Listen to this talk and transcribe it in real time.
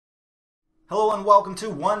Hello and welcome to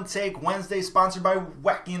One Take Wednesday, sponsored by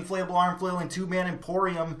Wacky Inflatable Arm Flailing Two-Man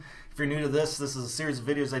Emporium. If you're new to this is a series of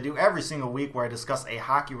videos I do every single week where I discuss a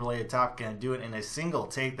hockey-related topic and I do it in a single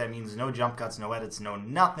take. That means no jump cuts, no edits, no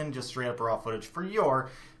nothing, just straight up raw footage for your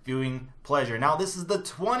viewing pleasure. Now, this is the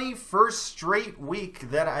 21st straight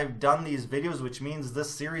week that I've done these videos, which means this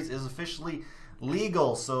series is officially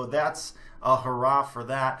legal, so that's a hurrah for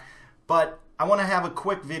that. But I want to have a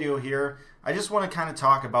quick video here. I just want to kind of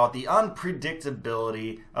talk about the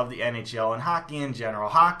unpredictability of the NHL and hockey in general.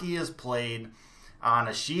 Hockey is played on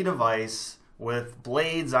a sheet of ice with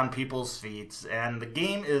blades on people's feet, and the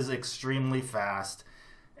game is extremely fast.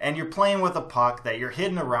 And you're playing with a puck that you're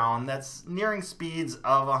hitting around that's nearing speeds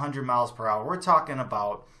of 100 miles per hour. We're talking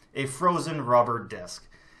about a frozen rubber disc.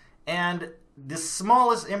 And the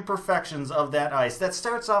smallest imperfections of that ice, that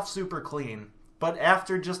starts off super clean, but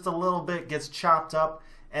after just a little bit gets chopped up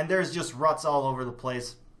and there's just ruts all over the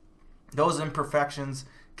place. Those imperfections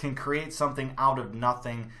can create something out of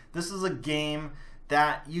nothing. This is a game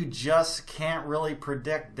that you just can't really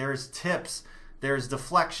predict. There's tips, there's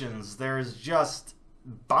deflections, there's just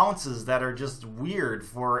bounces that are just weird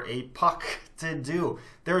for a puck to do.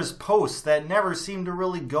 There's posts that never seem to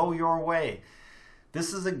really go your way.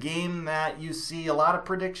 This is a game that you see a lot of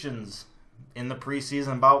predictions in the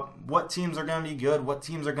preseason about what teams are going to be good, what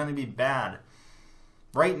teams are going to be bad.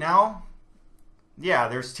 Right now, yeah,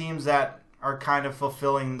 there's teams that are kind of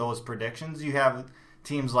fulfilling those predictions. You have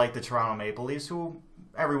teams like the Toronto Maple Leafs, who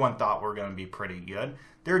everyone thought were going to be pretty good.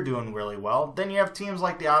 They're doing really well. Then you have teams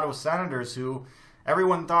like the Ottawa Senators, who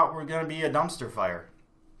everyone thought were going to be a dumpster fire.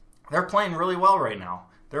 They're playing really well right now.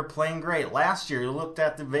 They're playing great. Last year, you looked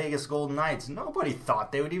at the Vegas Golden Knights. Nobody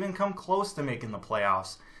thought they would even come close to making the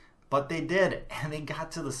playoffs. But they did, and they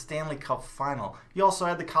got to the Stanley Cup final. You also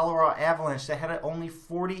had the Colorado Avalanche that had only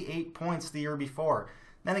 48 points the year before.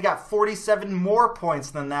 Then they got 47 more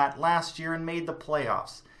points than that last year and made the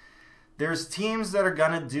playoffs. There's teams that are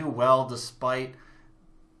going to do well despite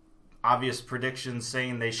obvious predictions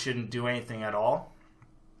saying they shouldn't do anything at all.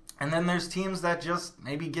 And then there's teams that just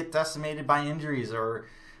maybe get decimated by injuries or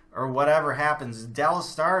whatever happens. Dallas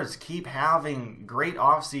Stars keep having great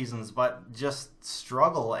off seasons, but just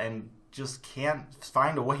struggle and just can't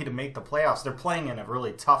find a way to make the playoffs. They're playing in a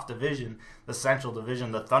really tough division, the Central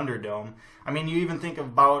Division, the Thunderdome. I mean, you even think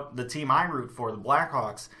about the team I root for, the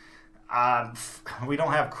Blackhawks. We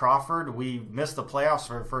don't have Crawford. We missed the playoffs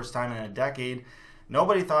for the first time in a decade.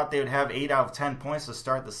 Nobody thought they would have 8 out of 10 points to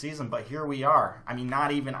start the season, but here we are. I mean,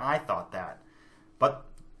 not even I thought that. But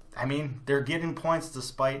I mean, they're getting points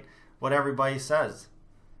despite what everybody says.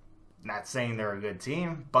 Not saying they're a good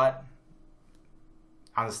team, but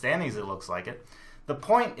on the standings it looks like it. The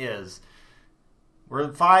point is, we're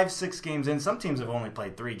 5-6 games in. Some teams have only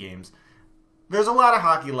played 3 games. There's a lot of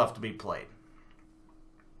hockey left to be played.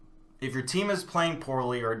 If your team is playing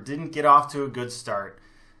poorly or didn't get off to a good start,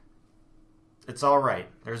 it's all right.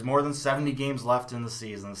 There's more than 70 games left in the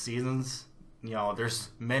season. The season's, there's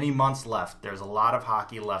many months left. There's a lot of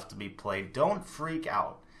hockey left to be played. Don't freak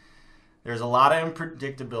out. There's a lot of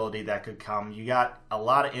unpredictability that could come. You got a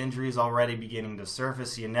lot of injuries already beginning to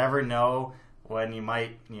surface. You never know when you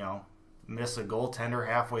might, miss a goaltender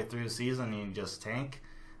halfway through the season and you just tank.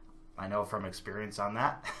 I know from experience on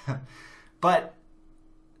that. But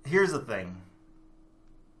here's the thing.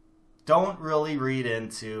 Don't really read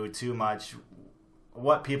into too much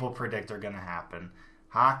what people predict are going to happen.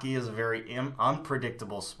 Hockey is a very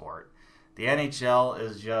unpredictable sport. The NHL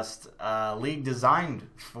is just a league designed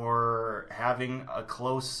for having a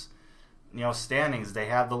close, standings. They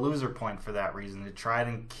have the loser point for that reason, to try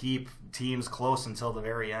to keep teams close until the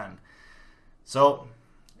very end. So,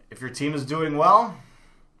 if your team is doing well,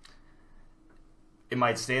 it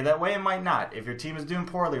might stay that way, it might not. If your team is doing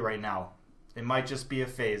poorly right now, it might just be a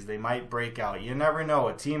phase. They might break out. You never know.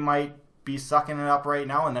 A team might be sucking it up right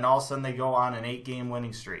now, and then all of a sudden they go on an 8-game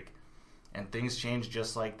winning streak. And things change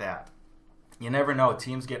just like that. You never know.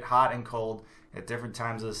 Teams get hot and cold at different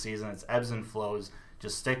times of the season. It's ebbs and flows.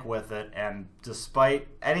 Just stick with it. And despite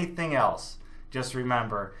anything else, just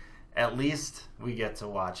remember, at least we get to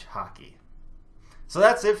watch hockey. So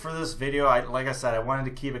that's it for this video. Like I said, I wanted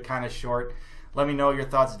to keep it kind of short. Let me know your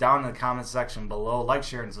thoughts down in the comment section below. Like,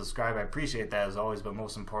 share, and subscribe. I appreciate that as always, but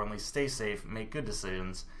most importantly, stay safe, make good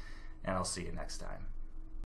decisions, and I'll see you next time.